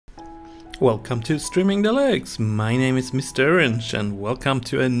Welcome to Streaming Deluxe. My name is Mr. Orange and welcome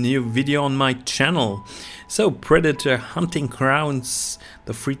to a new video on my channel. So Predator Hunting Grounds,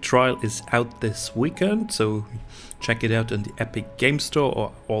 the free trial is out this weekend, so check it out on the Epic Game Store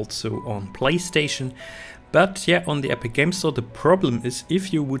or also on PlayStation. But yeah, on the Epic Game Store the problem is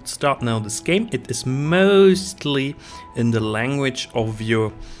if you would start now this game, it is mostly in the language of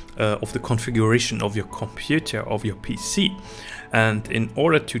your of the configuration of your computer, of your PC. And in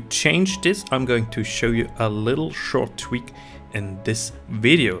order to change this, I'm going to show you a little short tweak in this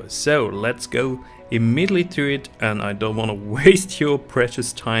video. So let's go immediately to it, and I don't want to waste your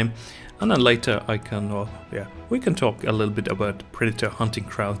precious time. And then later we can talk a little bit about Predator Hunting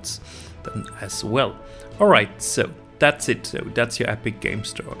Grounds then as well. Alright, so that's it. So that's your Epic Game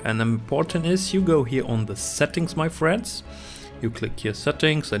Store. And important is you go here on the settings, my friends. You click here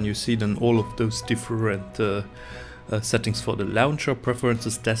settings and you see then all of those different settings for the launcher,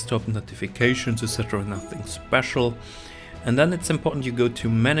 preferences, desktop, notifications, etc. Nothing special. And then it's important you go to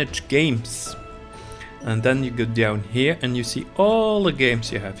manage games. And then you go down here and you see all the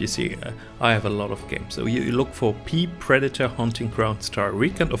games you have. You see I have a lot of games. So you look for Predator Hunting Grounds Trial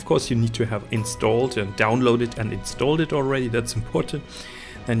Weekend. Of course you need to have installed and downloaded and installed it already. That's important.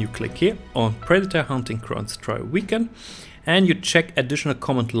 Then you click here on Predator Hunting Grounds Trial Weekend. And you check additional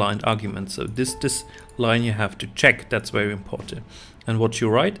command line arguments. So this line you have to check, that's very important. And what you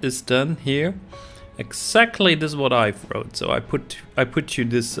write is done here. Exactly this is what I've wrote. So I put you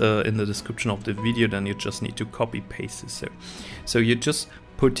this in the description of the video, then you just need to copy paste this. So you just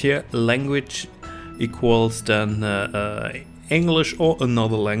put here language equals then English or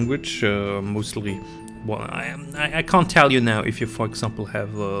another language, mostly. Well, I can't tell you now if you, for example,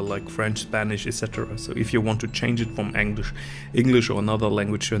 have like French, Spanish, etc. So if you want to change it from English or another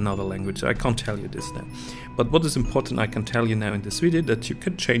language to another language, so I can't tell you this now. But what is important, I can tell you now in this video that you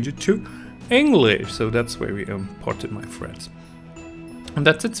can change it to English. So that's very important, my friends. And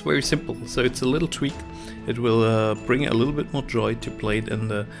that's it. It's very simple. So it's a little tweak. It will bring a little bit more joy to play it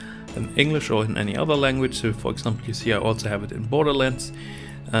in English or in any other language. So for example, you see I also have it in Borderlands.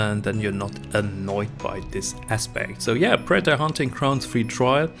 And then you're not annoyed by this aspect. So yeah, Predator Hunting Grounds free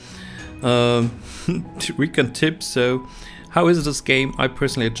trial. Weekend tips. So how is this game? I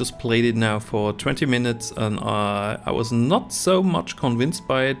personally just played it now for 20 minutes and I was not so much convinced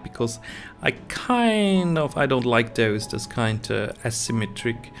by it because I don't like this kind of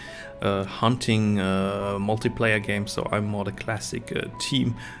asymmetric hunting multiplayer game. So I'm more the classic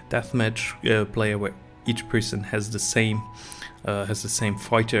team deathmatch player where each person has the same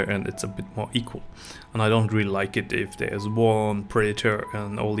fighter and it's a bit more equal, and I don't really like it if there's one predator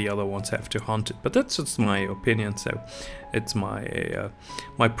and all the other ones have to hunt it, but that's just my opinion, so it's my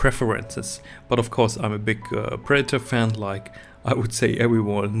my preferences. But of course I'm a big Predator fan, like I would say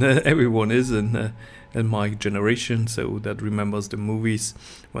everyone is in my generation, so that remembers the movies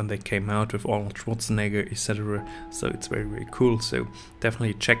when they came out with Arnold Schwarzenegger, etc. So it's very cool. So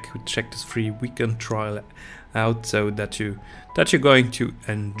definitely check this free weekend trial out, so that you're going to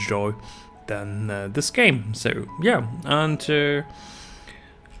enjoy then this game. So yeah, and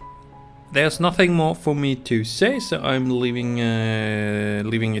there's nothing more for me to say, so I'm leaving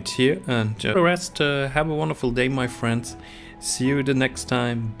it here, and for the rest, have a wonderful day, my friends. See you the next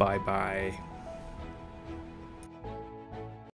time. Bye bye.